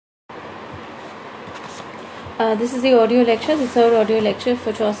This is the audio lecture. This is our audio lecture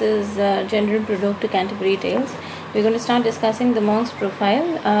for Chaucer's General Prologue to Canterbury Tales. We're going to start discussing the monk's profile.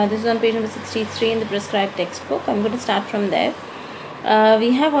 This is on page number 63 in the prescribed textbook. I'm going to start from there.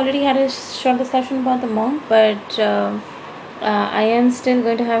 We have already had a short discussion about the monk, but I am still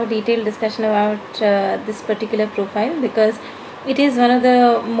going to have a detailed discussion about this particular profile because it is one of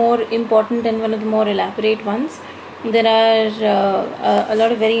the more important and one of the more elaborate ones. There are a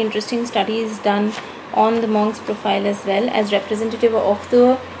lot of very interesting studies done on the monk's profile as well as representative of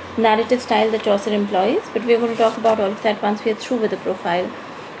the narrative style that Chaucer employs, but we are going to talk about all of that once we are through with the profile.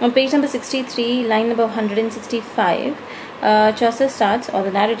 On page number 63, line number 165, Chaucer starts, or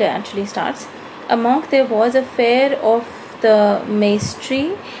the narrator actually starts, "A monk there was, a fair of the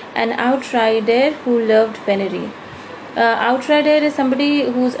maestry, an outrider who loved venery." Outrider is somebody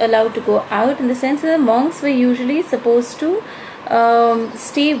who's allowed to go out, in the sense that the monks were usually supposed to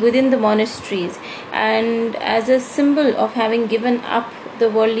stay within the monasteries, and as a symbol of having given up the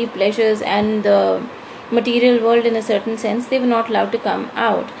worldly pleasures and the material world in a certain sense, they were not allowed to come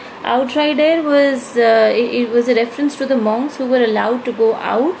out. Outrider was it was a reference to the monks who were allowed to go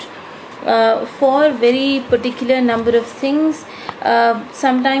out for very particular number of things,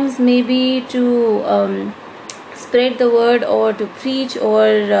 sometimes maybe to spread the word or to preach or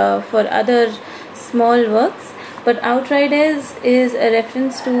for other small works. But outriders is a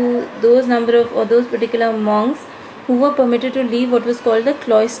reference to those number of or those particular monks who were permitted to leave what was called the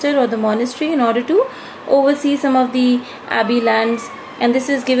cloister or the monastery in order to oversee some of the abbey lands, and this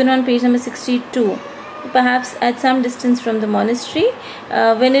is given on page number 62. Perhaps at some distance from the monastery,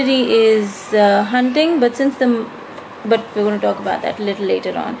 venery is hunting, but we're going to talk about that a little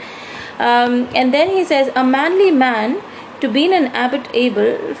later on. And then he says, "A manly man, to be an abbot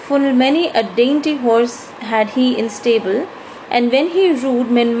able, full many a dainty horse had he in stable, and when he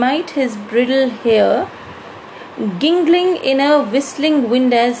rode, men might his bridle hear, gingling in a whistling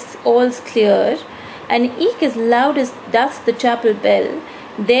wind as all's clear, and eke as loud as does the chapel bell,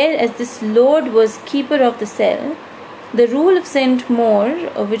 there as this lord was keeper of the cell. The rule of Saint Maur,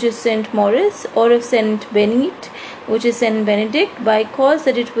 which is Saint Maurice, or of Saint Benedict, which is Saint Benedict, by cause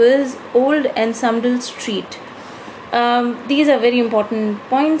that it was old and Sumdle Street." These are very important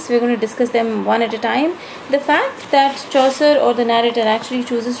points. We're going to discuss them one at a time. The fact that Chaucer or the narrator actually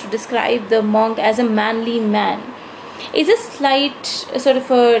chooses to describe the monk as a manly man is a slight sort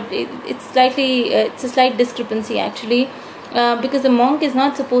of it's a slight discrepancy actually, because the monk is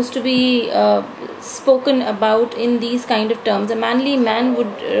not supposed to be spoken about in these kind of terms. A manly man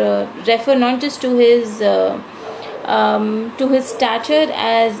would refer not just to his stature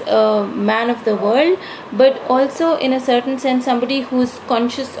as a man of the world, but also in a certain sense somebody who's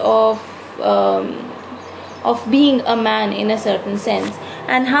conscious of being a man in a certain sense.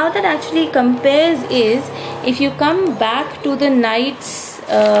 And how that actually compares is, if you come back to the knight's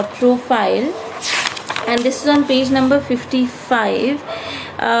profile, and this is on page number 55,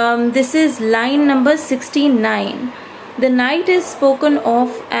 this is line number 69. The knight is spoken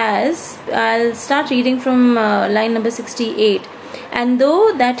of as, I'll start reading from line number 68. "And though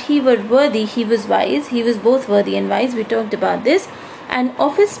that he were worthy, he was wise." He was both worthy and wise. We talked about this. "And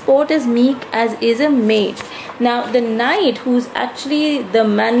of his sport as meek as is a maid." Now, the knight, who's actually the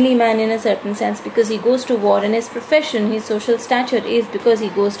manly man in a certain sense, because he goes to war, and his profession, his social stature is because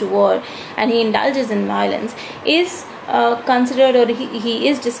he goes to war and he indulges in violence, is considered, or he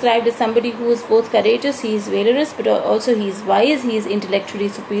is described as somebody who is both courageous, he is valorous, but also he is wise, he is intellectually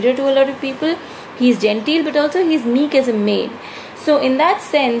superior to a lot of people, he is genteel, but also he is meek as a maid. So in that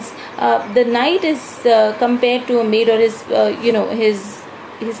sense, the knight is compared to a maid, or his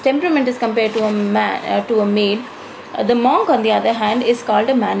temperament is compared to a man, to a maid. The monk, on the other hand, is called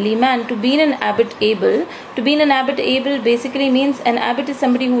a manly man. To be an abbot able. To be an abbot able basically means an abbot is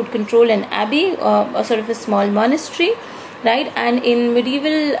somebody who would control an abbey, or sort of a small monastery, right? And in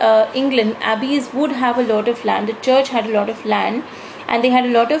medieval England, abbeys would have a lot of land. The church had a lot of land, and they had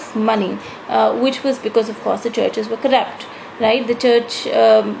a lot of money, which was because, of course, the churches were corrupt. Right, the church,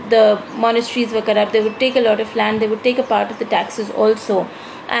 the monasteries were corrupt. They would take a lot of land. They would take a part of the taxes also,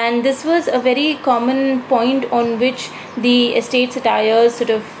 and this was a very common point on which the estate satires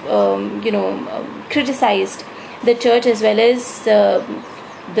sort of, criticized the church as well as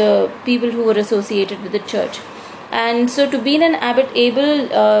the people who were associated with the church. And so, to be an abbot able,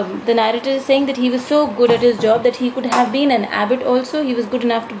 the narrator is saying that he was so good at his job that he could have been an abbot also. He was good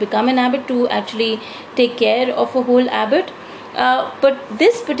enough to become an abbot, to actually take care of a whole abbot. But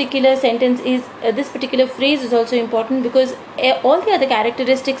this particular phrase is also important, because all the other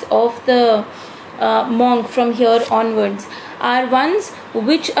characteristics of the monk from here onwards are ones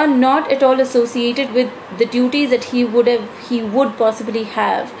which are not at all associated with the duties that he would possibly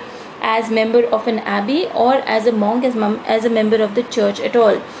have as member of an abbey or as a monk, as a member of the church at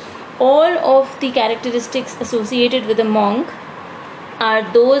all. All of the characteristics associated with a monk are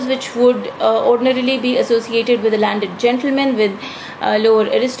those which would ordinarily be associated with a landed gentleman, with lower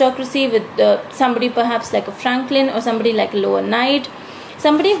aristocracy, with somebody perhaps like a Franklin or somebody like a lower knight,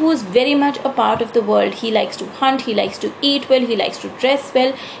 somebody who is very much a part of the world. He likes to hunt, he likes to eat well, he likes to dress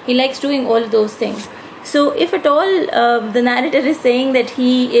well, he likes doing all of those things. So if at all the narrator is saying that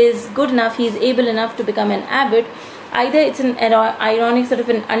he is good enough, he is able enough to become an abbot, either it's an ironic sort of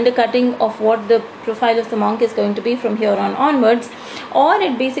an undercutting of what the profile of the monk is going to be from here on onwards, or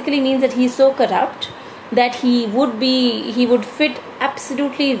it basically means that he's so corrupt that he would fit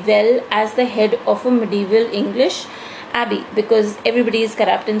absolutely well as the head of a medieval English abbey, because everybody is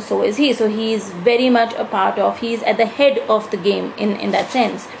corrupt and so is he. So he is very much he's at the head of the game in that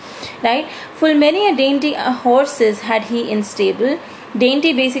sense, right? Full many a dainty horses had he in stable.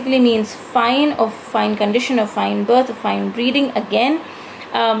 Dainty basically means fine, of fine condition, of fine birth, of fine breeding. Again,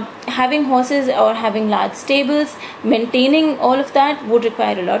 having horses or having large stables, maintaining all of that would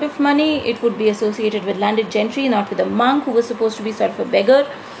require a lot of money. It would be associated with landed gentry, not with a monk who was supposed to be sort of a beggar,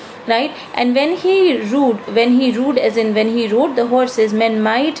 right? And when he rode the horses, men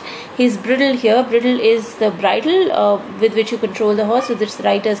might, his bridle here, bridle is the bridle with which you control the horse, with which the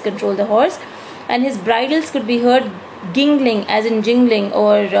riders control the horse, and his bridles could be heard gingling, as in jingling,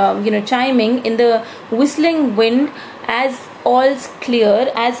 or chiming in the whistling wind, as all's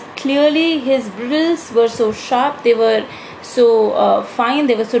clear, as clearly his bridles were so sharp, they were so fine,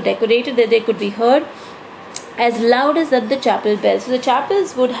 they were so decorated that they could be heard as loud as that the chapel bells. So the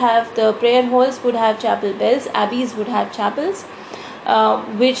chapels would have, the prayer halls would have chapel bells, abbeys would have chapels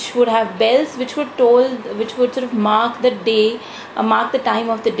which would have bells which would sort of mark the day, mark the time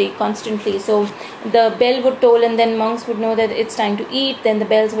of the day constantly. So the bell would toll, and then monks would know that it's time to eat, then the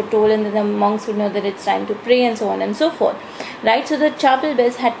bells would toll, and then the monks would know that it's time to pray, and so on and so forth, right? So the chapel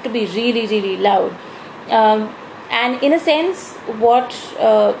bells had to be really, really loud. And in a sense, what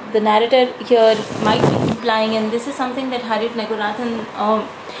the narrator here might be implying, and this is something that Harit Nagurathan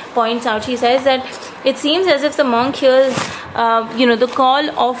points out, he says that it seems as if the monk hears the call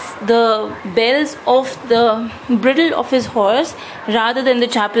of the bells of the bridle of his horse rather than the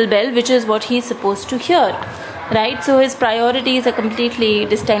chapel bell, which is what he's supposed to hear, right? So his priorities are completely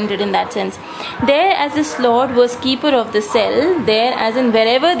distended in that sense. There, as this lord was keeper of the cell, there as in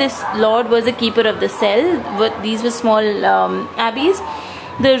wherever this lord was a keeper of the cell, these were small abbeys,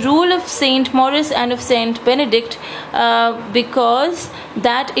 the rule of Saint Maurice and of Saint Benedict, because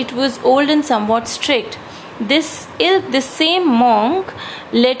that it was old and somewhat strict. This same monk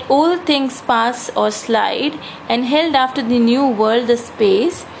let all things pass or slide, and held after the new world the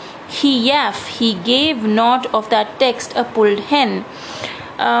space. He gave not of that text a pulled hen.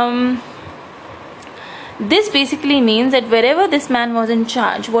 This basically means that wherever this man was in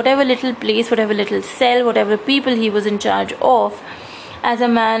charge, whatever little place, whatever little cell, whatever people he was in charge of, as a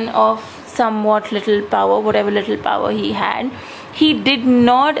man of somewhat little power, whatever little power he had, he did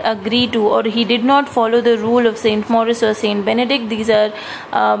not agree to, or he did not follow the rule of Saint Maurice or Saint Benedict. These are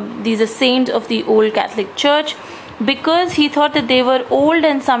saints of the old Catholic Church, because he thought that they were old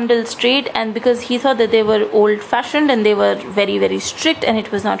and sandal straight, and because he thought that they were old-fashioned and they were very, very strict, and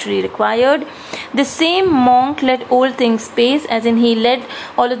it was not really required. The same monk let old things pace, as in he let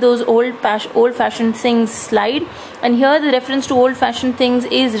all of those old-fashioned things slide. And here the reference to old-fashioned things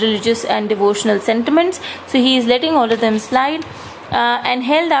is religious and devotional sentiments. So he is letting all of them slide. And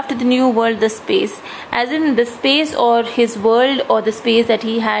held after the new world the space, as in the space or his world or the space that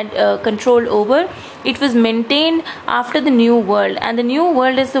he had control over, it was maintained after the new world. And the new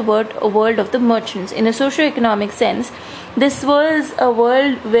world is the world of the merchants. In a socio-economic sense, this was a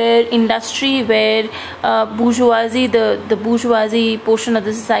world where industry, where bourgeoisie, the bourgeoisie portion of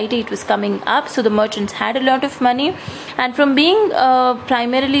the society, it was coming up. So the merchants had a lot of money, and from being a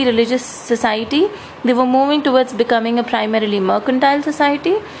primarily religious society, they were moving towards becoming a primarily mercantile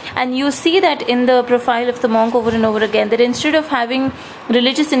society. And you see that in the profile of the monk over and over again, that instead of having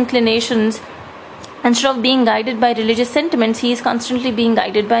religious inclinations, instead of being guided by religious sentiments, he is constantly being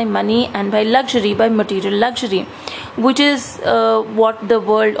guided by money and by luxury, by material luxury, which is what the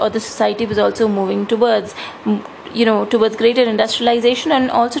world or the society was also moving towards, towards greater industrialization,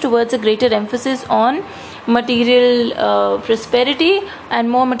 and also towards a greater emphasis on material prosperity. And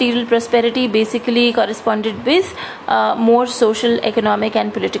more material prosperity basically corresponded with more social, economic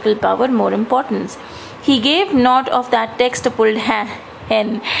and political power, more importance. He gave not of that text a pulled hen,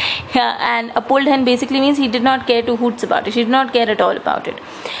 hen. Yeah, and a pulled hen basically means he did not care two hoots about it. He did not care at all about it.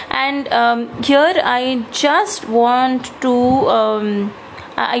 And here I just want to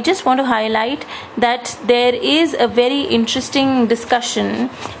highlight that there is a very interesting discussion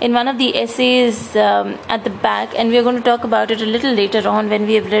in one of the essays at the back, and we are going to talk about it a little later on when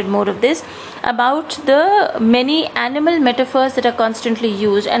we have read more of this, about the many animal metaphors that are constantly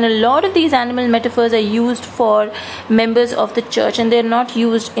used. And a lot of these animal metaphors are used for members of the church, and they're not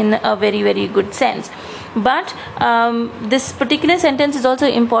used in a very, very good sense. But this particular sentence is also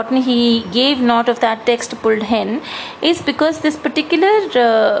important. He gave note of that text pulled hen, is because this particular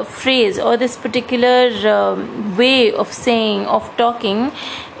phrase or this particular way of saying, of talking,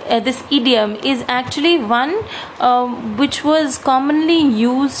 this idiom is actually one which was commonly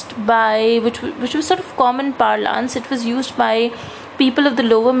used by, which was sort of common parlance. It was used by people of the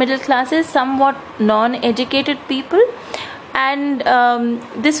lower middle classes, somewhat non-educated people. And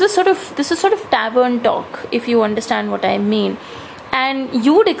this was sort of tavern talk, if you understand what I mean. And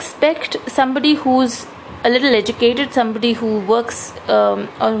you would expect somebody who's a little educated, somebody who works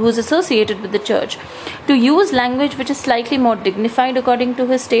or who's associated with the church, to use language which is slightly more dignified according to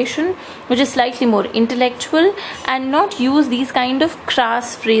his station, which is slightly more intellectual, and not use these kind of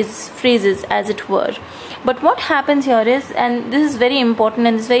crass phrases, as it were. But what happens here is, and this is very important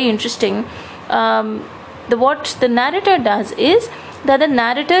and it's very interesting, what the narrator does is that the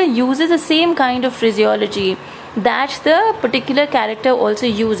narrator uses the same kind of phraseology that the particular character also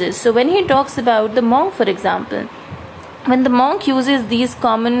uses. So when he talks about the monk, for example, when the monk uses these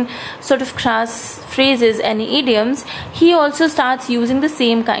common sort of crass phrases and idioms, he also starts using the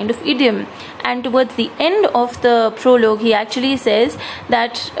same kind of idiom. And towards the end of the prologue, he actually says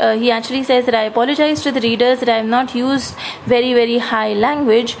that I apologize to the readers that I have not used very, very high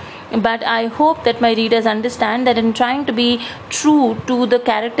language, but I hope that my readers understand that in trying to be true to the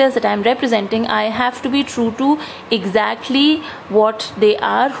characters that I am representing, I have to be true to exactly what they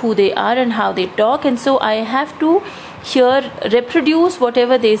are, who they are, and how they talk. And so I have to here reproduce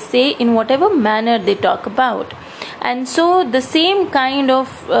whatever they say in whatever manner they talk about. And so the same kind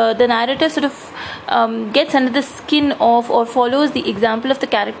of the narrator sort of gets under the skin of, or follows the example of the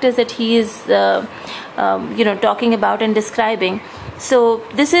characters that he is talking about and describing. So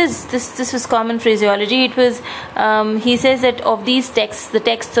this was common phraseology. It was he says that of these texts, the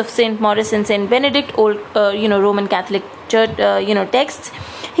texts of Saint Maurice and Saint Benedict, old Roman Catholic Church texts,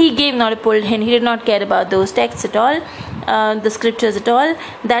 he gave not a pulled hen. He did not care about those texts at all, the scriptures at all.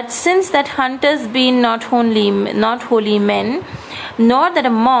 That since that hunters be not holy men, nor that a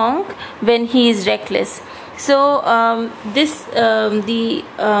monk when he is reckless. So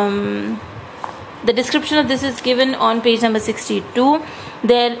the description of this is given on page number 62.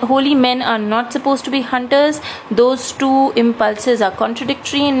 Their holy men are not supposed to be hunters. Those two impulses are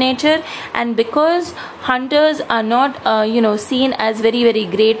contradictory in nature, and because hunters are not seen as very, very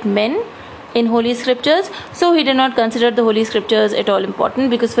great men in holy scriptures, so he did not consider the holy scriptures at all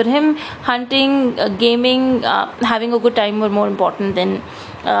important, because for him hunting, gaming, having a good time were more important than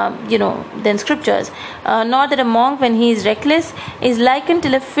scriptures. Nor that a monk when he is reckless is likened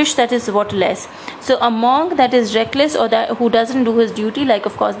till a fish that is waterless. So a monk that is reckless, or that who doesn't do his duty, like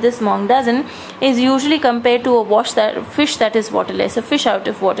of course this monk doesn't, is usually compared to a fish that is waterless, a fish out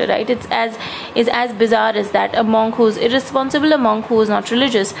of water, right? Is as bizarre as that. A monk who is irresponsible, a monk who is not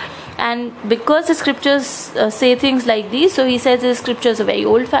religious. And because the scriptures say things like these, so he says the scriptures are very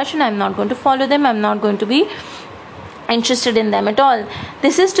old fashioned, I'm not going to follow them, I'm not going to be interested in them at all.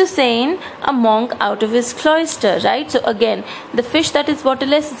 This is to say a monk out of his cloister, right? So again, the fish that is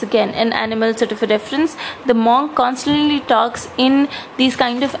waterless is again an animal sort of a reference. The monk constantly talks in these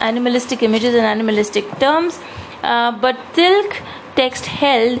kind of animalistic images and animalistic terms, but Tilk text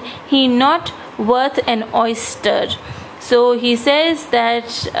held he not worth an oyster. So he says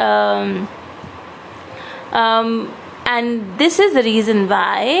that and this is the reason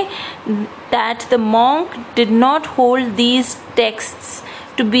why that the monk did not hold these texts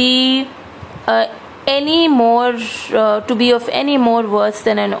to be of any more worth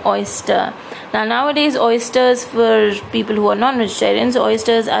than an oyster. Now nowadays, oysters, for people who are non-vegetarians,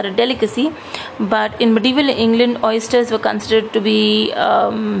 oysters are a delicacy, but in medieval England, oysters were considered to be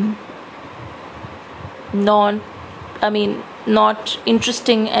not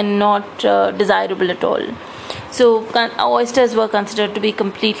interesting and not desirable at all. So oysters were considered to be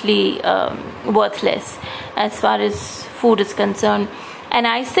completely worthless as far as food is concerned. And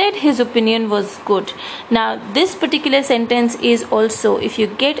I said his opinion was good. Now this particular sentence is also, if you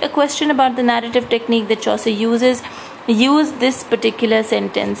get a question about the narrative technique that Chaucer uses, use this particular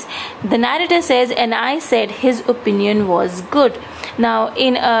sentence. The narrator says, and I said his opinion was good. Now,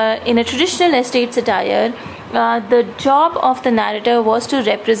 in a traditional estate satire, the job of the narrator was to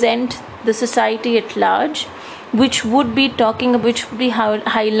represent the society at large, which would be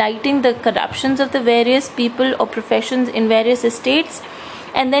highlighting the corruptions of the various people or professions in various estates,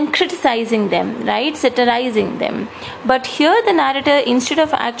 and then criticizing them, right, satirizing them. But here the narrator, instead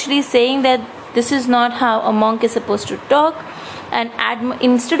of actually saying that this is not how a monk is supposed to talk, and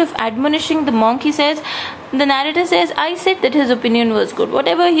instead of admonishing the monk, the narrator says, I said that his opinion was good.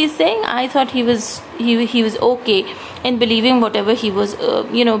 Whatever he's saying, I thought he was okay in believing whatever he was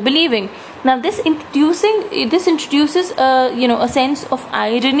believing. Now this introduces a sense of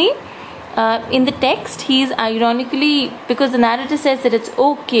irony in the text. He is ironically, because the narrator says that it's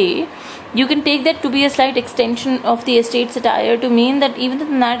okay, you can take that to be a slight extension of the estate satire to mean that even though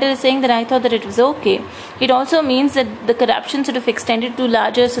the narrator is saying that I thought that it was okay, it also means that the corruption sort of extended to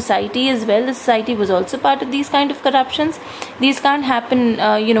larger society as well. The society was also part of these kind of corruptions. These can't happen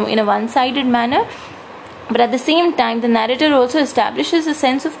in a one-sided manner. But at the same time, the narrator also establishes a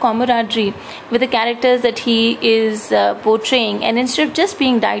sense of camaraderie with the characters that he is portraying. And instead of just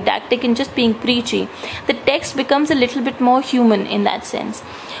being didactic and just being preachy, the text becomes a little bit more human in that sense.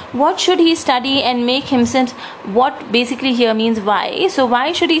 What should he study and make himself? What basically here means why. So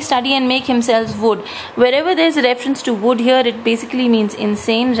why should he study and make himself wood? Wherever there's a reference to wood here, it basically means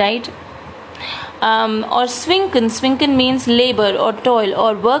insane, right? Or swinken means labor or toil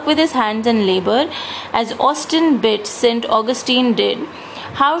or work with his hands and labor, as Austin bid, St. Augustine did.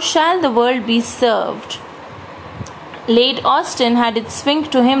 How shall the world be served? Late Austin had its swink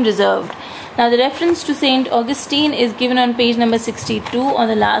to him reserved. Now the reference to St. Augustine is given on page number 62 on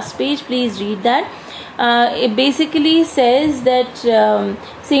the last page. Please read that. It basically says that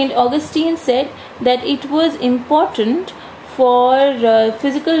St. Augustine said that it was important for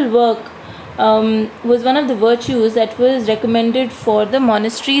physical work was one of the virtues that was recommended for the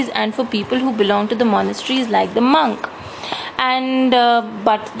monasteries and for people who belong to the monasteries, like the monk. And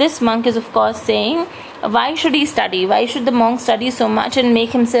but this monk is of course saying, why should he study? Why should the monk study so much and make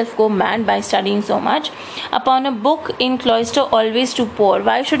himself go mad by studying so much? Upon a book in cloister always to pore.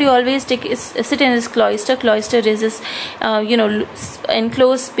 Why should he always sit in his cloister? Cloister is this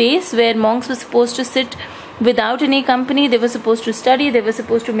enclosed space where monks were supposed to sit without any company. They were supposed to study, they were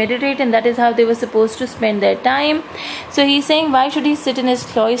supposed to meditate, and that is how they were supposed to spend their time. So he's saying, why should he sit in his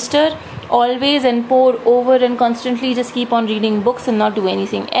cloister always and pore over and constantly just keep on reading books and not do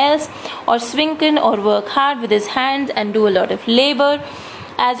anything else, or swinken or work hard with his hands and do a lot of labor,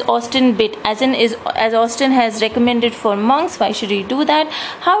 as Austin bid, as Austin has recommended for monks? Why should he do that?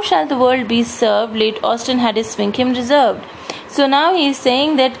 How shall the world be served? Late Austin had his swinkum reserved. So now he is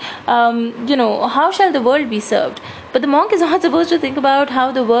saying that, how shall the world be served? But the monk is not supposed to think about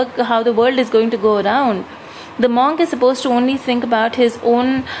how the world is going to go around. The monk is supposed to only think about his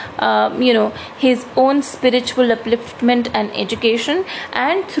own, his own spiritual upliftment and education.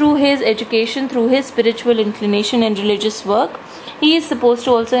 And through his education, through his spiritual inclination and religious work, he is supposed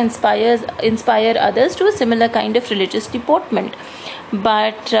to also inspire others to a similar kind of religious deportment.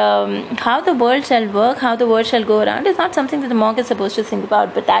 But how the world shall work, how the world shall go around, is not something that the monk is supposed to think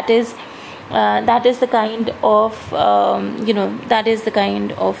about. But that is the kind of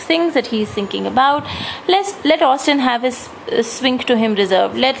things that he is thinking about. Let Austin have his swink to him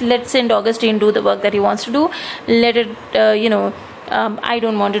reserved. Let St. Augustine do the work that he wants to do. Let it I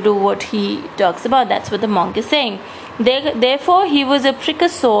don't want to do what he talks about. That's what the monk is saying. Therefore, he was a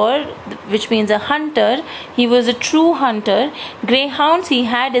precursor, which means a hunter. He was a true hunter. Greyhounds he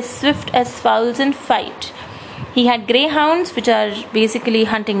had as swift as fowls in fight. He had greyhounds, which are basically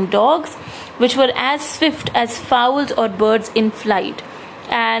hunting dogs, which were as swift as fowls or birds in flight.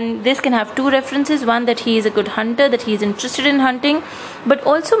 And this can have two references. One, that he is a good hunter, that he is interested in hunting, but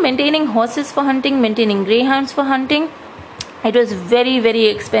also maintaining horses for hunting, maintaining greyhounds for hunting. It was very, very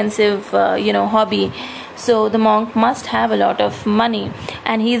expensive, hobby. So the monk must have a lot of money,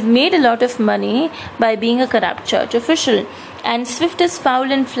 and he's made a lot of money by being a corrupt church official. And swift as fowl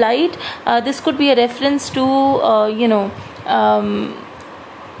in flight, this could be a reference to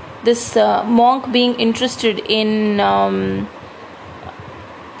this monk being interested in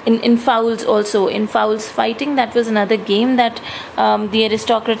fowls also, in fowls fighting. That was another game that the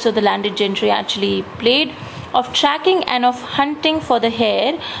aristocrats or the landed gentry actually played. Of tracking and of hunting for the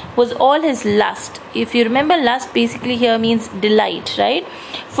hare was all his lust. If you remember, lust basically here means delight, right?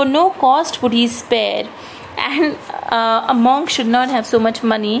 For no cost would he spare, And a monk should not have so much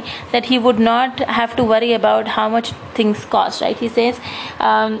money that he would not have to worry about how much things cost, right? He says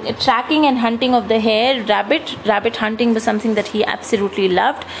tracking and hunting of the hare, rabbit hunting was something that he absolutely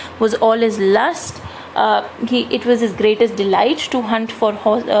loved, was all his lust. It was his greatest delight to hunt for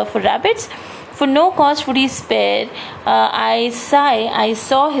rabbits. For no cost would he spare. I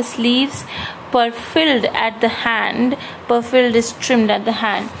saw his sleeves perfilled at the hand. Perfilled is trimmed at the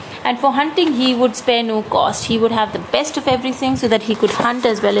hand. And for hunting, he would spare no cost. He would have the best of everything so that he could hunt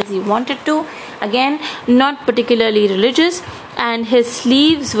as well as he wanted to. Again, not particularly religious. And his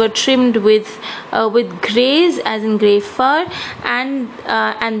sleeves were trimmed with greys, as in grey fur, and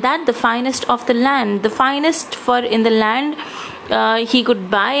that the finest of the land, the finest fur in the land. He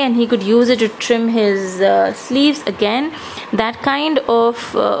could buy and he could use it to trim his sleeves. Again, that kind of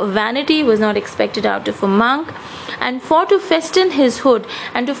vanity was not expected out of a monk. And for to fasten his hood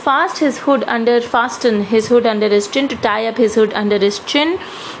and to fasten his hood under his chin, to tie up his hood under his chin,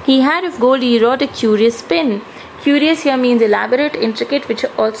 he had of gold he wrought a curious pin. Curious here means elaborate, intricate, which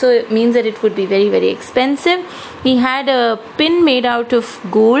also means that it would be very, very expensive. He had a pin made out of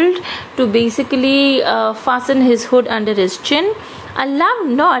gold to basically fasten his hood under his chin. A love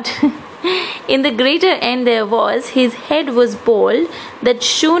knot in the greater end there was. His head was bald, that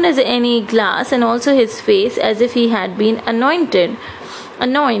shone as any glass, and also his face as if he had been anointed.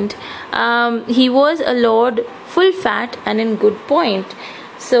 He was a lord, full fat and in good point.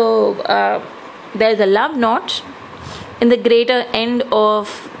 So there's a love knot in the greater end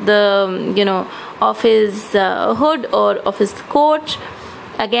of the of his hood or of his coat.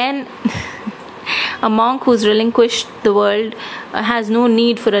 Again, a monk who's relinquished the world has no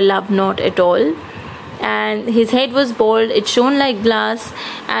need for a love knot at all. And his head was bald, it shone like glass,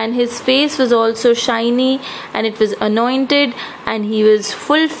 and his face was also shiny, and it was anointed, and he was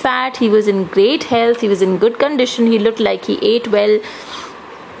full fat, he was in great health, he was in good condition, he looked like he ate well.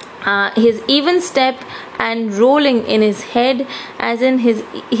 His even step and rolling in his head, as in his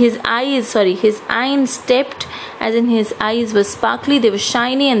eyes stepped, as in his eyes were sparkly, they were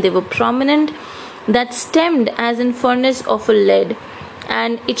shiny and they were prominent, that stemmed as in furnace of a lead,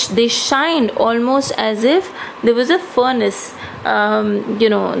 and they shined almost as if there was a furnace.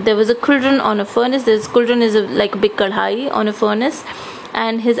 There was a cauldron on a furnace. This cauldron is like a big kadhai on a furnace,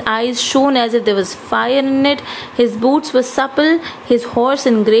 and his eyes shone as if there was fire in it. His boots were supple, his horse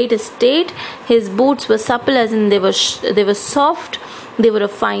in great estate. His boots were supple, as in they were soft, they were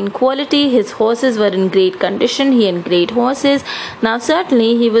of fine quality. His horses were in great condition, he had great horses. Now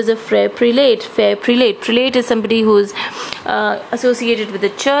certainly he was a fair prelate. Prelate is somebody who's associated with the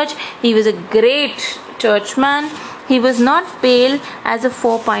church. He was a great churchman. He was not pale as a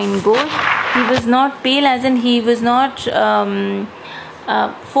 4-pine ghost. He was not pale as in he was not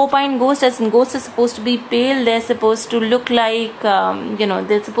 4-pine ghost, as in ghosts are supposed to be pale. They're supposed to look like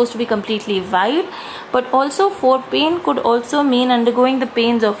they're supposed to be completely white. But also 4-pane could also mean undergoing the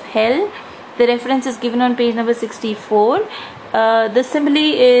pains of hell. The reference is given on page number 64. The simile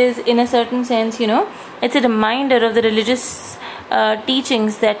is, in a certain sense, it's a reminder of the religious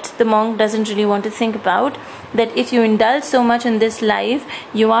teachings that the monk doesn't really want to think about, that if you indulge so much in this life,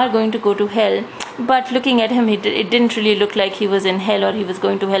 you are going to go to hell. But looking at him, it didn't really look like he was in hell or he was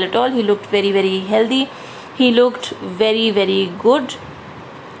going to hell at all. He looked very, very healthy. He looked very, very good,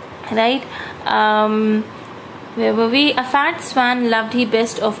 right? Where were we? A fat swan loved he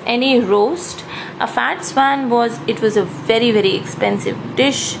best of any roast. A fat swan was a very, very expensive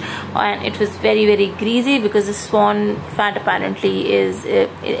dish, and it was very, very greasy, because the swan fat apparently is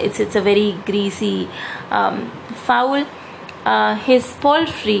it's a very greasy fowl. His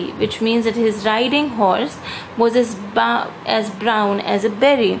palfrey, which means that his riding horse, was as brown as a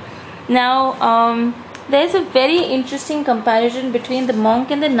berry. Now there's a very interesting comparison between the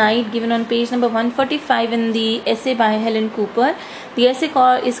monk and the knight given on page number 145 in the essay by Helen Cooper. The essay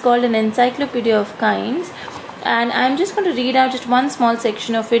is called An Encyclopedia of Kinds, and I'm just going to read out just one small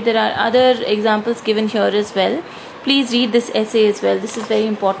section of it. There are other examples given here as well. Please read this essay as well. This is very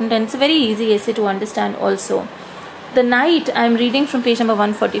important, and it's a very easy essay to understand also. The knight, I'm reading from page number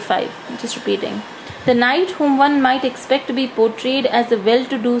 145, just repeating. The knight whom one might expect to be portrayed as the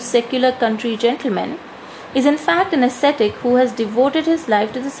well-to-do secular country gentleman is in fact an ascetic who has devoted his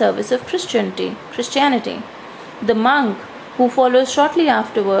life to the service of Christianity. The monk, who follows shortly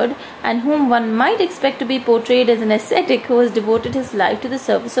afterward, and whom one might expect to be portrayed as an ascetic who has devoted his life to the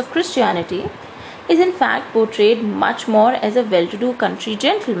service of Christianity, is in fact portrayed much more as a well-to-do country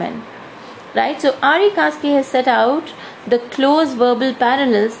gentleman. Right? So R.E. Kasky has set out the close verbal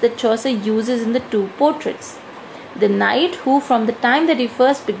parallels that Chaucer uses in the two portraits. The knight who, from the time that he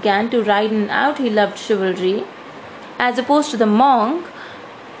first began to ride and out, he loved chivalry, as opposed to the monk,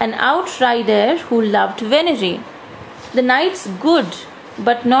 an outrider who loved venery. The knight's good,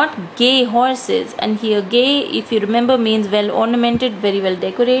 but not gay horses, and here gay, if you remember, means well ornamented, very well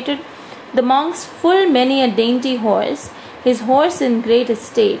decorated. The monk's full many a dainty horse, his horse in great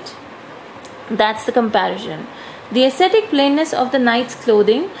estate. That's the comparison. The ascetic plainness of the knight's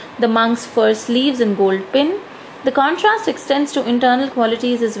clothing, the monk's fur sleeves and gold pin. The contrast extends to internal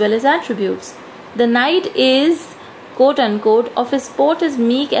qualities as well as attributes. The knight is, quote unquote, of his sport as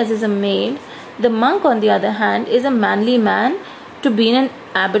meek as is a maid. The monk, on the other hand, is a manly man, to be an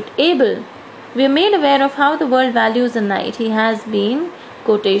abbot able. We are made aware of how the world values the knight. He has been,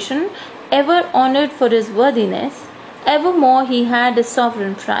 quotation, ever honoured for his worthiness, evermore he had a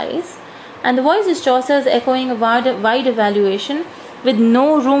sovereign prize. And the voice is Chaucer's echoing a wide evaluation with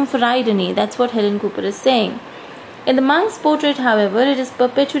no room for irony. That's what Helen Cooper is saying. In the monk's portrait, however, it is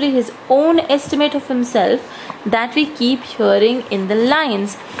perpetually his own estimate of himself that we keep hearing in the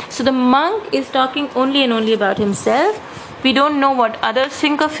lines. So the monk is talking only and only about himself. We don't know what others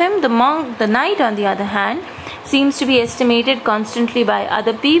think of him. The knight, on the other hand, seems to be estimated constantly by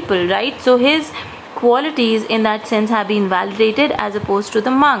other people, right? So his qualities in that sense have been validated as opposed to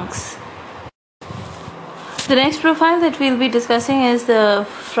the monks. The next profile that we'll be discussing is the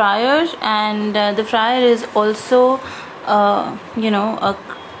friar, and the friar is also, a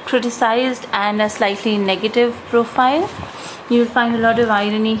criticized and a slightly negative profile. You'll find a lot of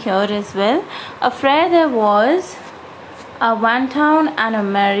irony here as well. A friar there was, a wanton and a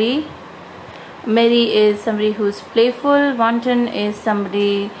merry. Merry is somebody who's playful. Wanton is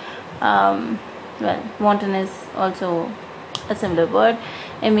somebody, wanton is also a similar word.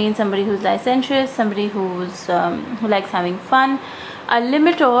 It means somebody who's licentious, somebody who likes having fun. A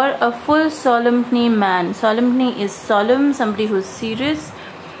limiter, a full solemnity man. Solemnity is solemn, somebody who's serious,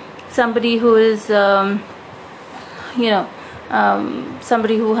 somebody who is,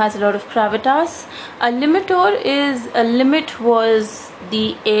 somebody who has a lot of gravitas. A limit was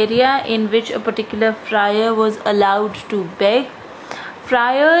the area in which a particular friar was allowed to beg.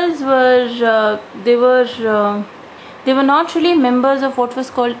 Friars were, they were not really members of what was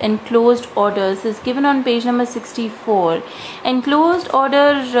called enclosed orders. It's given on page number 64. Enclosed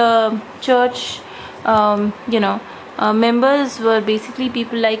order church, members were basically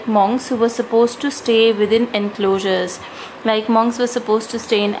people like monks who were supposed to stay within enclosures. Like monks were supposed to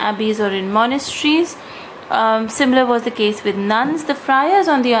stay in abbeys or in monasteries. Similar was the case with nuns. The friars,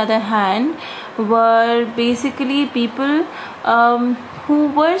 on the other hand, were basically people who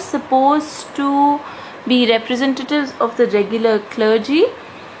were supposed to be representatives of the regular clergy,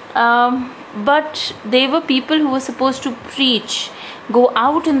 but they were people who were supposed to preach, go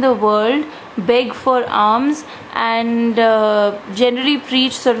out in the world, beg for alms, and generally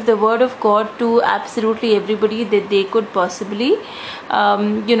preach sort of the word of God to absolutely everybody that they could possibly,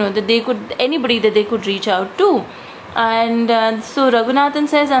 anybody that they could reach out to. And so Raghunathan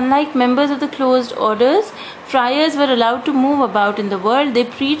says, unlike members of the closed orders, friars were allowed to move about in the world. They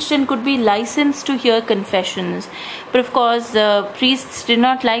preached and could be licensed to hear confessions. But of course, priests did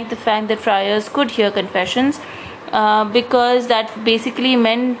not like the fact that friars could hear confessions, because that basically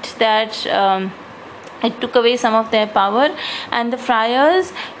meant that it took away some of their power, and the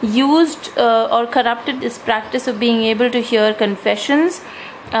friars used or corrupted this practice of being able to hear confessions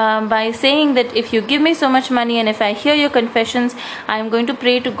by saying that if you give me so much money and if I hear your confessions, I am going to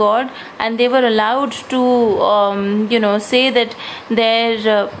pray to God. And they were allowed to say that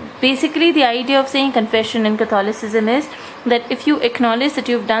their basically the idea of saying confession in Catholicism is that if you acknowledge that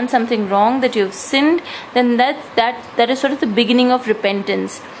you've done something wrong, that you've sinned, then that is sort of the beginning of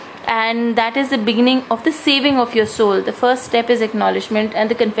repentance. And that is the beginning of the saving of your soul. The first step is acknowledgement, and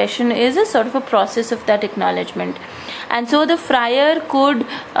the confession is a sort of a process of that acknowledgement. And so the friar could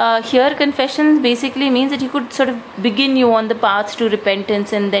hear confessions basically means that he could sort of begin you on the path to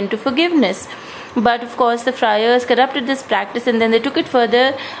repentance and then to forgiveness. But of course the friars corrupted this practice, and then they took it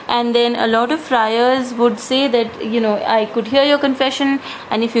further, and then a lot of friars would say that I could hear your confession,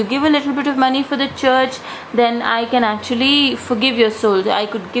 and if you give a little bit of money for the church, then I can actually forgive your soul. I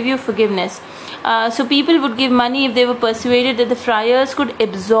could give you forgiveness. So people would give money if they were persuaded that the friars could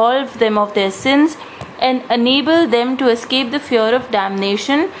absolve them of their sins and enable them to escape the fear of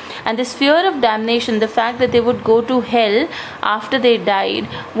damnation. And this fear of damnation, the fact that they would go to hell after they died,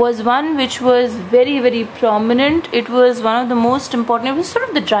 was one which was very, very prominent. It was one of the most important, it was sort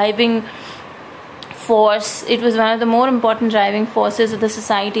of the driving force. It was one of the more important driving forces of the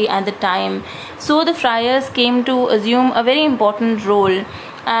society at the time. So the friars came to assume a very important role.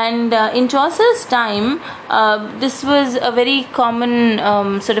 And in Chaucer's time, this was a very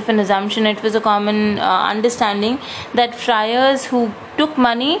common sort of an assumption. It was a common understanding that friars who took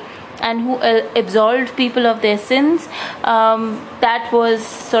money and who absolved people of their sins, that was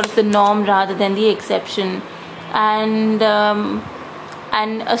sort of the norm rather than the exception. And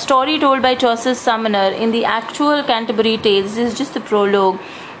a story told by Chaucer's Summoner in the actual Canterbury Tales, this is just the prologue.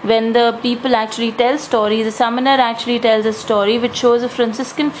 When the people actually tell stories, the Summoner actually tells a story which shows a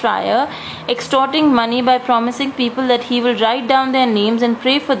Franciscan friar extorting money by promising people that he will write down their names and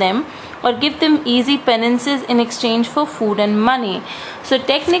pray for them, or give them easy penances in exchange for food and money. So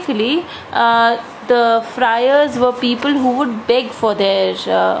technically, the friars were people who would beg for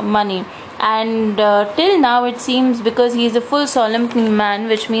their money. And till now, it seems, because he is a full solemn man,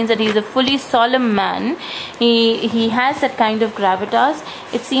 which means that he is a fully solemn man, he has that kind of gravitas.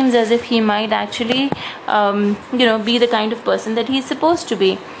 It seems as if he might actually be the kind of person that he is supposed to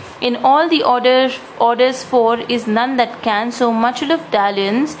be. In all the orders four is none that can so much love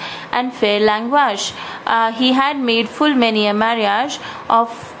dalliance and fair language. He had made full many a marriage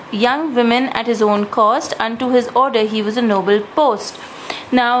of young women at his own cost. Unto his order he was a noble post.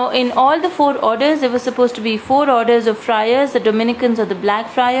 Now, in all the four orders, there were supposed to be four orders of friars: the Dominicans or the Black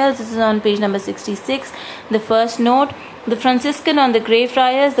Friars. This is on page number 66, the first note. The Franciscan or the Grey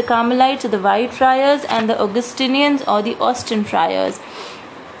Friars, the Carmelites or the White Friars, and the Augustinians or the Austin Friars.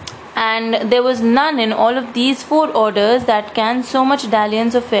 And there was none in all of these four orders that can so much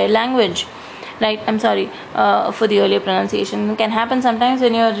dalliance of fair language. Right, I'm sorry for the earlier pronunciation. It can happen sometimes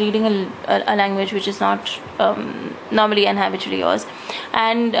when you're reading a language which is not normally and habitually yours.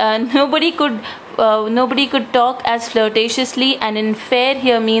 And nobody could talk as flirtatiously and in fair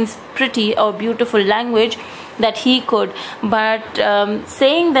here means pretty or beautiful language that he could. But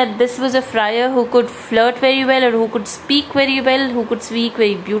saying that this was a friar who could flirt very well, or who could speak very well, who could speak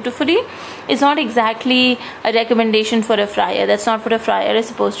very beautifully, is not exactly a recommendation for a friar. That's not what a friar is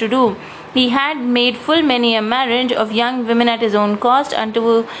supposed to do. He had made full many a marriage of young women at his own cost.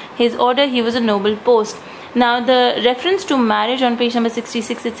 Unto his order he was a noble post. Now, the reference to marriage on page number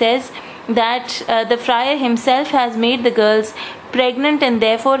 66, it says that the friar himself has made the girls pregnant and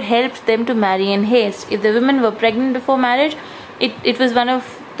therefore helped them to marry in haste. If the women were pregnant before marriage, it was one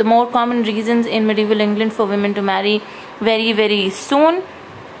of the more common reasons in medieval England for women to marry very, very soon.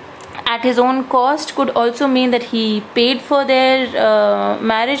 At his own cost could also mean that he paid for their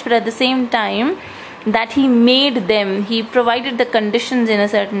marriage, but at the same time that he made them, he provided the conditions in a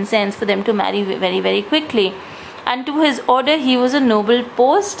certain sense for them to marry very, very quickly. Unto his order he was a noble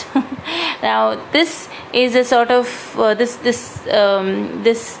post. Now, this is a sort of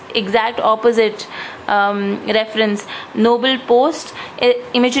this exact opposite reference. Noble post,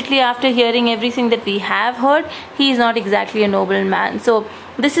 immediately after hearing everything that we have heard, he is not exactly a noble man. So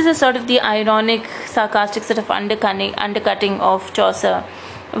this is a sort of the ironic, sarcastic sort of undercutting of Chaucer.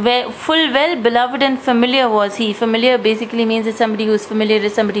 Full well beloved and familiar was he. Familiar basically means that somebody who is familiar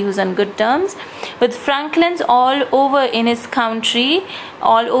is somebody who's on good terms with franklins all over in his county.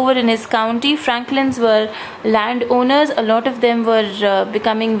 Franklins were landowners. A lot of them were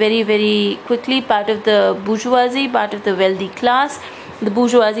becoming very, very quickly part of the bourgeoisie, part of the wealthy class. The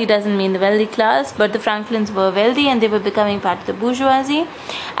bourgeoisie doesn't mean the wealthy class, but the Franklins were wealthy and they were becoming part of the bourgeoisie,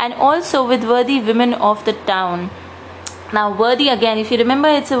 and also with worthy women of the town. Now, worthy, again, if you remember,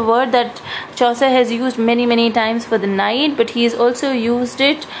 it's a word that Chaucer has used many, many times for the knight, but he has also used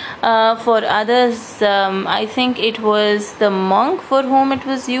it for others. I think it was the monk for whom it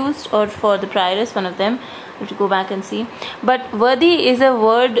was used, or for the prioress, one of them. I have to go back and see. But worthy is a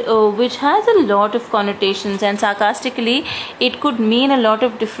word which has a lot of connotations, and sarcastically, it could mean a lot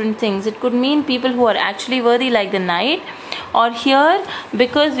of different things. It could mean people who are actually worthy, like the knight. Or here,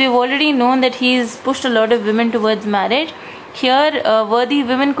 because we've already known that he's pushed a lot of women towards marriage, here worthy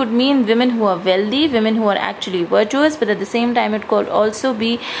women could mean women who are wealthy, women who are actually virtuous, but at the same time it could also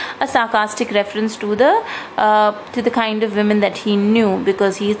be a sarcastic reference to the kind of women that he knew,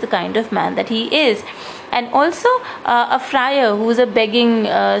 because he is the kind of man that he is. And also a friar who is a begging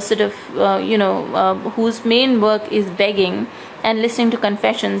whose main work is begging and listening to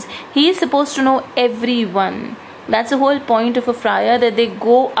confessions. He is supposed to know everyone. That's the whole point of a friar, that they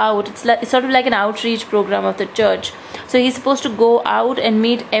go out. It's sort of like an outreach program of the church. So he's supposed to go out and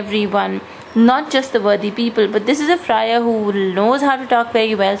meet everyone, not just the worthy people. But this is a friar who knows how to talk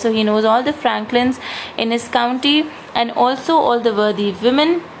very well. So he knows all the franklins in his county and also all the worthy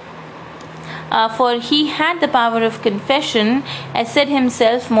women. For he had the power of confession, as said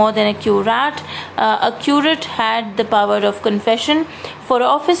himself, more than a curate. A curate had the power of confession. For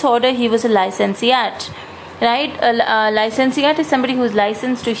of his order he was a licentiate. right? A licentiate is somebody who is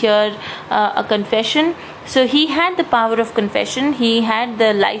licensed to hear a confession. So he had the power of confession. He had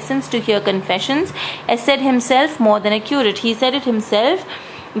the license to hear confessions. As said himself, more than a curate. He said it himself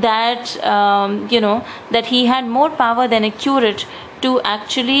that that he had more power than a curate to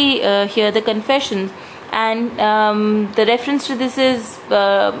actually hear the confessions. And the reference to this is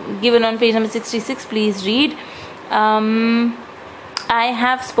given on page number 66. Please read. I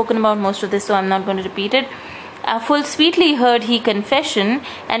have spoken about most of this, so I'm not going to repeat it. Full sweetly heard he confession,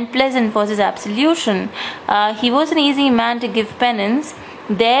 and pleasant was his absolution. He was an easy man to give penance,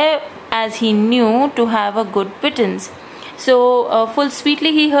 there as he knew to have a good pittance. So full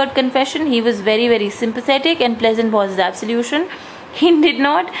sweetly he heard confession. He was very, very sympathetic, and pleasant was his absolution. He did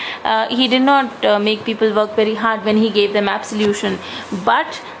not make people work very hard when he gave them absolution,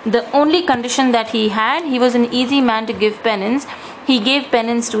 but the only condition that he had, he was an easy man to give penance. He gave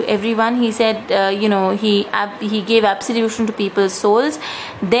penance to everyone. He said he gave absolution to people's souls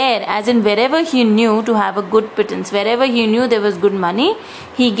there, as in wherever he knew to have a good pittance, wherever he knew there was good money,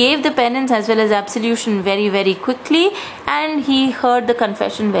 he gave the penance as well as absolution very, very quickly, and he heard the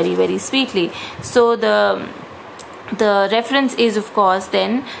confession very, very sweetly. So the reference is, of course,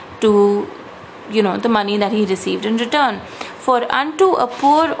 then to the money that he received in return. For unto a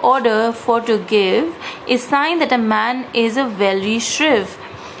poor order for to give is sign that a man is a very shriv,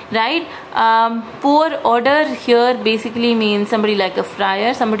 right? Poor order here basically means somebody like a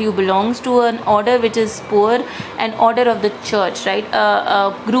friar, somebody who belongs to an order which is poor, an order of the church, right?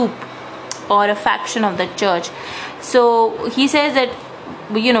 A group or a faction of the church. So he says that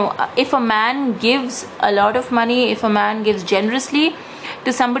if a man gives a lot of money, if a man gives generously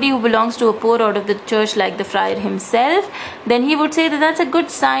to somebody who belongs to a poor order of the church like the friar himself, then he would say that that's a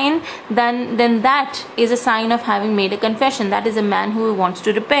good sign. Then that is a sign of having made a confession. That is a man who wants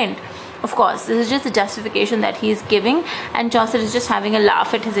to repent. Of course, this is just a justification that he is giving, and Chaucer is just having a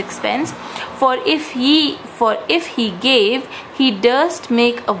laugh at his expense. For if he gave, he durst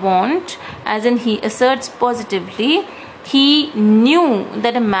make a want, as in he asserts positively, he knew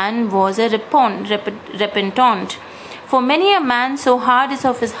that a man was a repentant. For many a man so hard is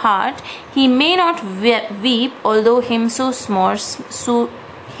of his heart, he may not weep, although him sore smart. So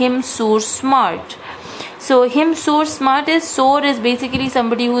him sore smart is, sore is basically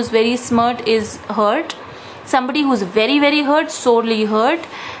somebody who is very smart is hurt. Somebody who is very, very hurt, sorely hurt,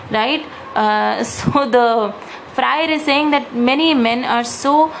 right? So the friar is saying that many men are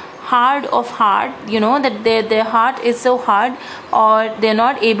so hard of heart, that their heart is so hard, or they're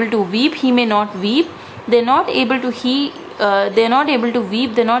not able to weep. He may not weep. They're not able to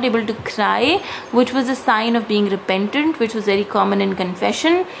weep, they're not able to cry, which was a sign of being repentant, which was very common in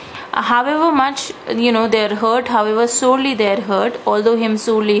confession. However much they're hurt, however sorely they're hurt, although him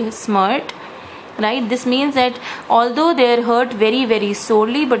sorely smart, right? This means that although they're hurt very, very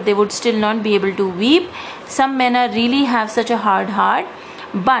sorely, but they would still not be able to weep. Some men really have such a hard heart.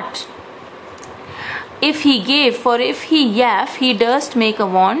 But if he gave, for if he yaff, he durst make a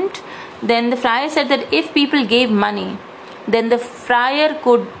want. Then the friar said that if people gave money, then the friar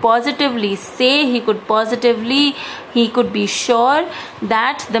could positively say, he could be sure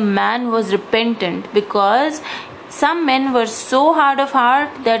that the man was repentant, because some men were so hard of heart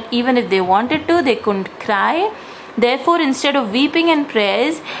that even if they wanted to, they couldn't cry. Therefore, instead of weeping and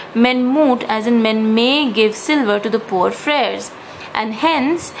prayers, men moot, as in men may give silver to the poor friars. And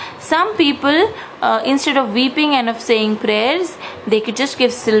hence, some people, instead of weeping and of saying prayers, they could just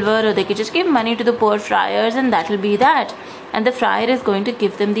give silver, or they could just give money to the poor friars, and that will be that. And the friar is going to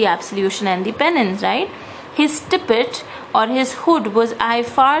give them the absolution and the penance, right? His tippet or his hood was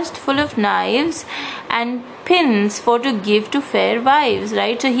fast full of knives and pins for to give to fair wives,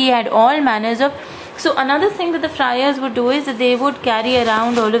 right? So he had all manners of. So another thing that the friars would do is that they would carry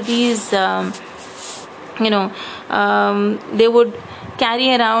around all of these. They would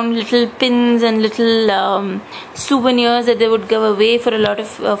carry around little pins and little souvenirs that they would give away for a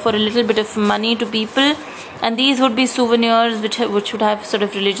little bit of money to people, and these would be souvenirs which would have sort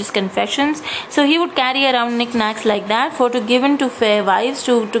of religious confessions. So he would carry around knickknacks like that for to given to fair wives,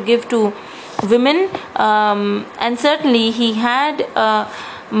 to give to women, and certainly he had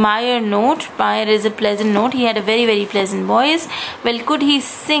Meyer note. Meyer is a pleasant note. He had a very, very pleasant voice. Well, could he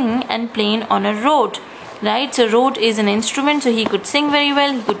sing and play on a rote? Right, so rote is an instrument, so he could sing very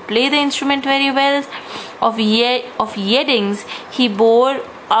well, he could play the instrument very well. Of yeddings, he bore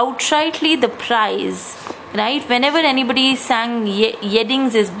outrightly the prize, right? Whenever anybody sang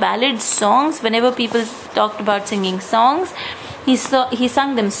yeddings is ballads, songs, whenever people talked about singing songs, He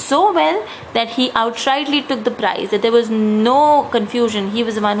sung them so well that he outrightly took the prize, that there was no confusion. He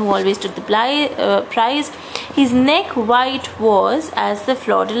was the one who always took the prize. His neck white was as the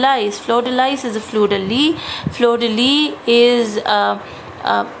fleur-de-lis. Fleur-de-lis is a fleur-de-lis. Fleur-de-lis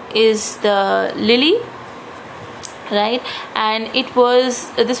is the lily, right? And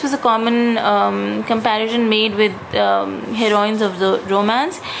this was a common comparison made with heroines of the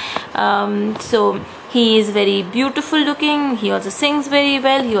romance. So he is very beautiful looking. He also sings very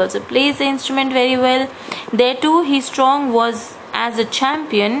well. He also plays the instrument very well. There too, he strong was as a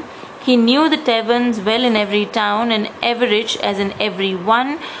champion. He knew the taverns well in every town, and ever rich as in every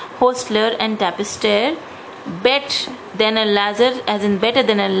one, hostler and tapister. Better than a Lazar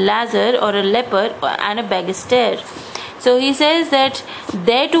or a leper and a baggaster. So he says that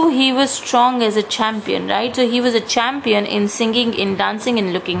there too he was strong as a champion, right? So he was a champion in singing, in dancing,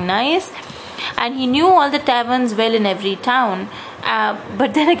 in looking nice, and he knew all the taverns well in every town.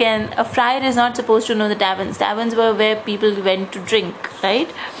 But then again, a friar is not supposed to know the taverns. Taverns were where people went to drink,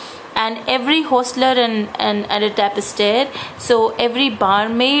 right? And every hostler and a tapister. So every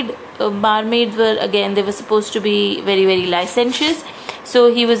barmaids were, again, they were supposed to be very, very licentious.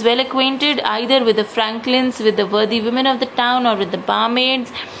 So he was well acquainted either with the franklins, with the worthy women of the town, or with the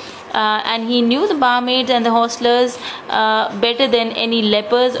barmaids. And he knew the barmaids and the hostlers better than any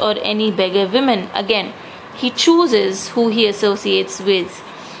lepers or any beggar women. Again, he chooses who he associates with.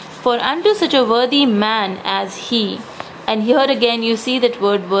 For unto such a worthy man as he, and here again you see that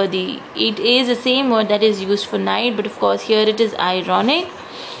word worthy. It is the same word that is used for knight, but of course here it is ironic.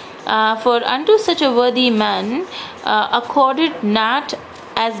 For unto such a worthy man accorded not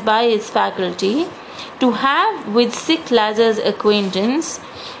as by his faculty to have with sick Lazar's acquaintance.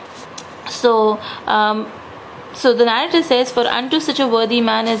 So the narrator says, for unto such a worthy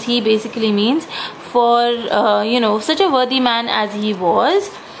man as he basically means for such a worthy man as he was,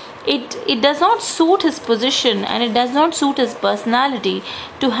 it does not suit his position and it does not suit his personality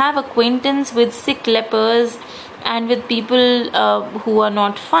to have acquaintance with sick lepers and with people who are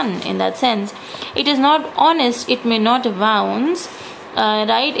not fun in that sense. It is not honest, it may not advance,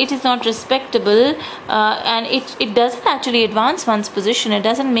 right? It is not respectable, and it doesn't actually advance one's position. It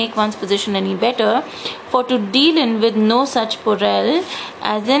doesn't make one's position any better. For to deal in with no such porel,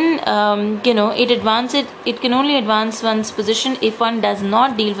 as in it can only advance one's position if one does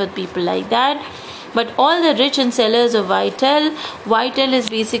not deal with people like that. But all the rich and sellers of Vitel is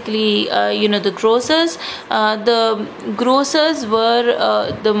basically the grocers. The grocers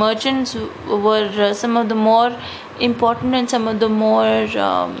were the merchants were some of the more important and some of the more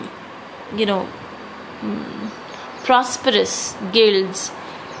prosperous guilds.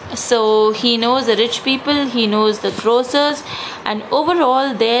 So he knows the rich people, he knows the grocers, and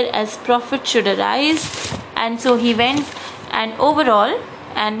overall there as profit should arise. And so he went,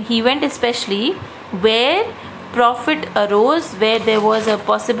 and he went especially where profit arose, where there was a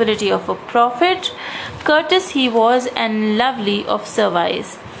possibility of a profit. Courteous he was and lovely of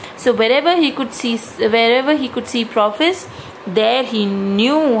service. So wherever he could see profits, there he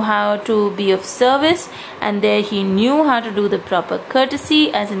knew how to be of service, and there he knew how to do the proper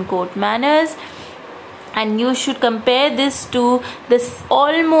courtesy, as in court manners. And you should compare this to this,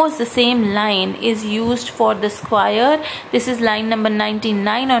 almost the same line is used for the squire. This is line number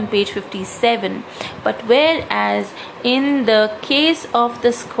 99 on page 57. But whereas in the case of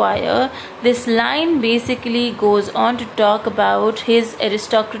the squire, this line basically goes on to talk about his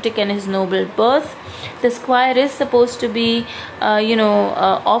aristocratic and his noble birth. The squire is supposed to be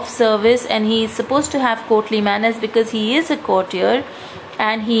of service, and he is supposed to have courtly manners because he is a courtier,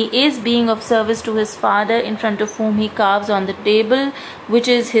 and he is being of service to his father, in front of whom he carves on the table, which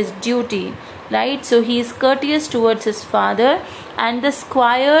is his duty, right? So he is courteous towards his father, and the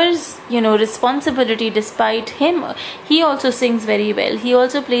squire's responsibility, despite him, he also sings very well, he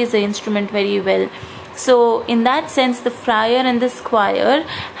also plays the instrument very well. So in that sense, the friar and the squire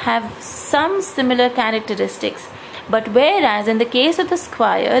have some similar characteristics. But whereas in the case of the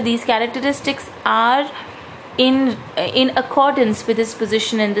squire, these characteristics are in accordance with his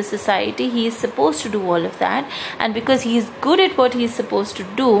position in the society. He is supposed to do all of that, and because he is good at what he is supposed to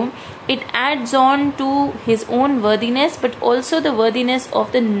do, it adds on to his own worthiness, but also the worthiness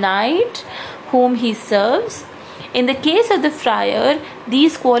of the knight whom he serves. In the case of the friar,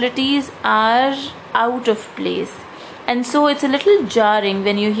 these qualities are out of place, and so it's a little jarring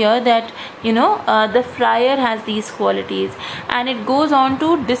when you hear that the friar has these qualities, and it goes on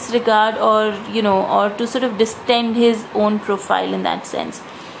to disregard or to sort of distend his own profile in that sense.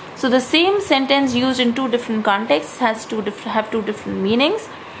 So the same sentence used in two different contexts have two different meanings.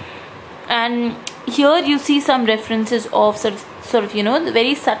 And here you see some references of sort of the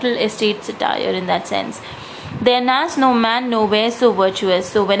very subtle estate satire in that sense. There nas no man nowhere so virtuous.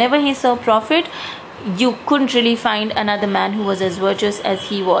 So whenever he saw profit, you couldn't really find another man who was as virtuous as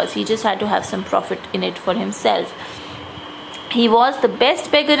he was. He just had to have some profit in it for himself. He was the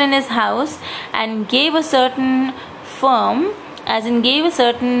best beggar in his house, and gave a certain firm, as in gave a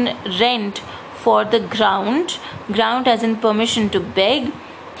certain rent for the ground as in permission to beg.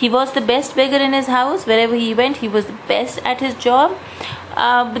 He was the best beggar in his house. Wherever he went, he was the best at his job.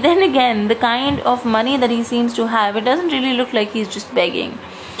 But then again, the kind of money that he seems to have, it doesn't really look like he's just begging.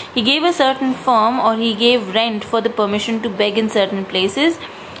 He gave a certain firm, or he gave rent for the permission to beg in certain places.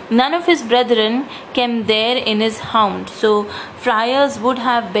 None of his brethren came there in his hound. So friars would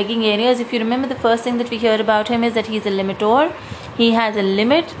have begging areas. If you remember, the first thing that we hear about him is that he's a limitor. He has a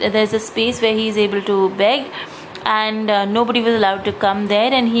limit. There's a space where he is able to beg, and nobody was allowed to come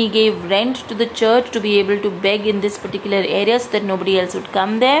there, and he gave rent to the church to be able to beg in this particular area so that nobody else would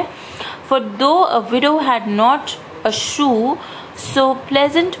come there. For though a widow had not a shoe, so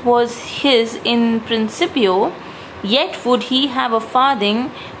pleasant was his in principio, yet would he have a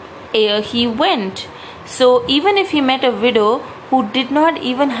farthing ere he went. So even if he met a widow who did not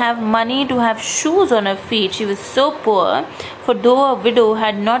even have money to have shoes on her feet, she was so poor, for though a widow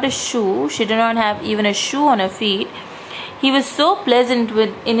had not a shoe, she did not have even a shoe on her feet, he was so pleasant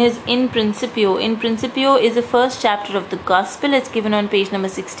in his in principio. In principio is the first chapter of the gospel. It's given on page number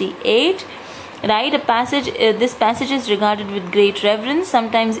 68. Right, this passage is regarded with great reverence,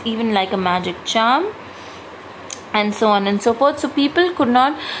 sometimes even like a magic charm, and so on and so forth. So people could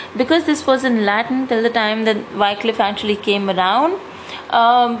not, because this was in Latin till the time that Wycliffe actually came around,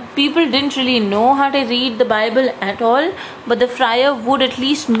 people didn't really know how to read the Bible at all, but the friar would at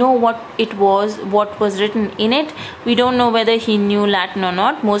least know what was written in it. We don't know whether he knew Latin or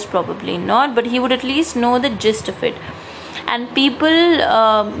not, most probably not, but he would at least know the gist of it. And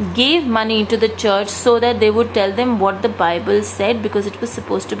people gave money to the church so that they would tell them what the Bible said, because it was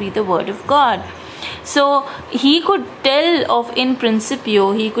supposed to be the word of God. So he could tell of in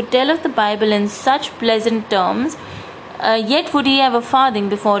principio, he could tell of the Bible in such pleasant terms, yet would he have a farthing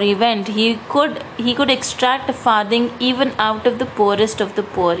before he went. He could extract a farthing even out of the poorest of the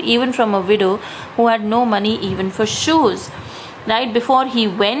poor, even from a widow who had no money even for shoes. Right, before he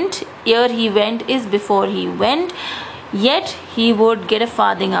went, ere he went is before he went, yet he would get a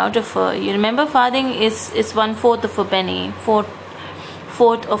farthing out of her. You remember, farthing is 1/4 of a penny,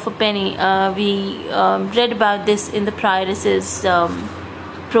 fourth of a penny. We read about this in the prioress's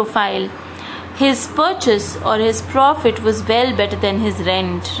profile. His purchase or his profit was well better than his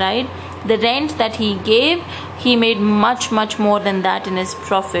rent, right? The rent that he gave, he made much more than that in his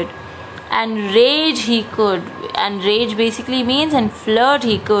profit. And rage he could, and rage basically means, and flirt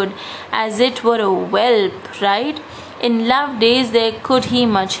he could, as it were a whelp, right? In love days there could he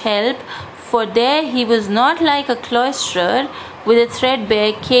much help, for there he was not like a cloisterer with a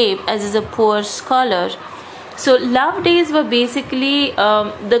threadbare cape, as is a poor scholar. So love days were basically,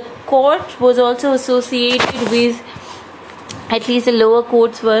 the court was also associated with, at least the lower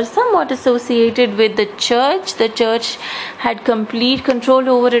courts were somewhat associated with the church. The church had complete control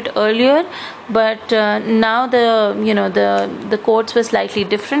over it earlier, but now the courts were slightly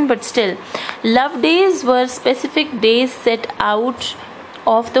different. But still, love days were specific days set out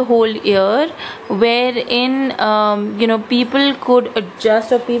of the whole year, wherein people could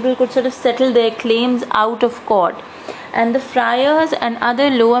adjust, or people could sort of settle their claims out of court. And the friars and other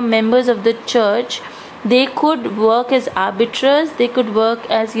lower members of the church, they could work as arbiters. They could work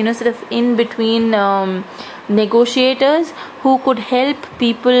as sort of in between negotiators who could help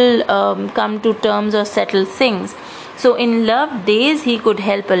people come to terms or settle things. So in love days he could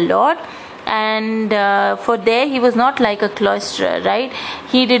help a lot. And for there he was not like a cloisterer, right?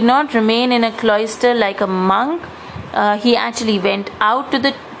 He did not remain in a cloister like a monk. He actually went out to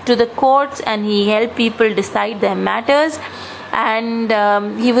the courts, and he helped people decide their matters. And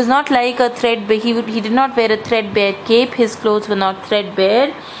he was not like a threadbare. He did not wear a threadbare cape. His clothes were not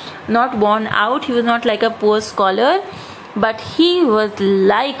threadbare, not worn out. He was not like a poor scholar, but he was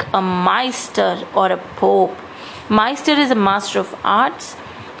like a meister or a pope. Meister is a master of arts.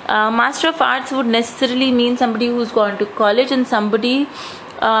 Master of arts would necessarily mean somebody who's gone to college, and somebody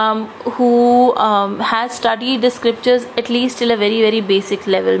who has studied the scriptures at least till a very basic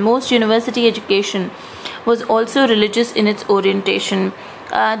level. Most university education was also religious in its orientation.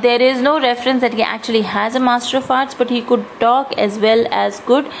 There is no reference that he actually has a master of arts, but he could talk as well as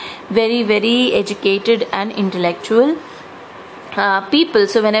good, very educated and intellectual people.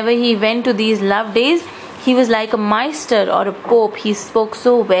 So whenever he went to these love days, he was like a meister or a pope. He spoke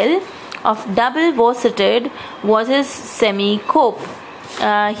so well. of double worseted was his semi-cope.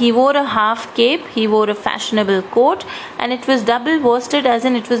 He wore a half cape, he wore a fashionable coat, and it was double worsted, as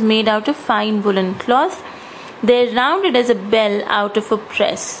in it was made out of fine woolen cloth. They rounded as a bell out of a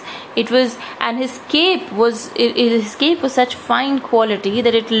press. It was, and his cape was such fine quality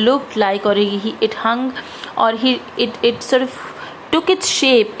that it looked like, or it hung, or it sort of took its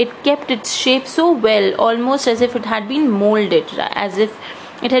shape. It kept its shape so well, almost as if it had been molded, as if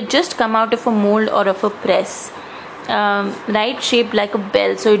it had just come out of a mold or of a press. Right, shaped like a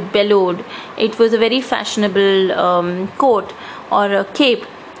bell, so it bellowed. It was a very fashionable coat or a cape.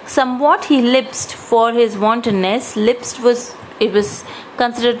 Somewhat he lisped for his wantonness. It was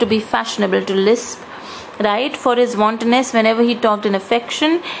considered to be fashionable to lisp, right, for his wantonness whenever he talked in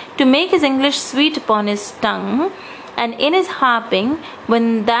affection, to make his English sweet upon his tongue, and in his harping,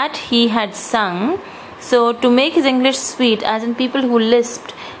 when that he had sung. So to make his English sweet, as in people who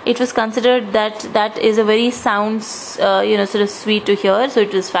lisped, it was considered that is a very sound, sort of sweet to hear. So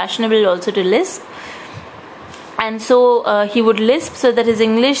it was fashionable also to lisp. And so he would lisp so that his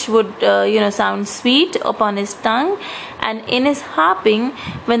English would, sound sweet upon his tongue. And in his harping,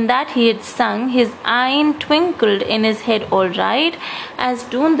 when that he had sung, his eye twinkled in his head all right, as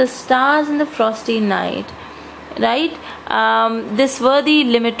do the stars in the frosty night. Right? This worthy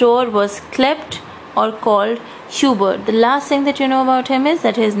limitor was clept or called Hubert. The last thing that you know about him is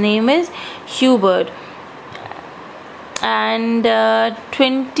that his name is Hubert. And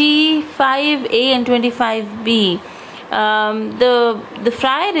 25A and 25B, the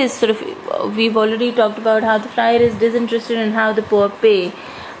friar is sort of, we've already talked about how the friar is disinterested and how the poor pay,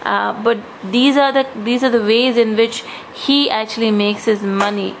 but these are the ways in which he actually makes his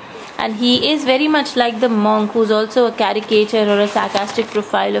money. And he is very much like the monk, who's also a caricature or a sarcastic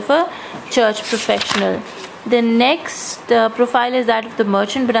profile of a church professional. The next profile is that of the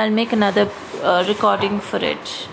merchant, but I'll make another recording for it.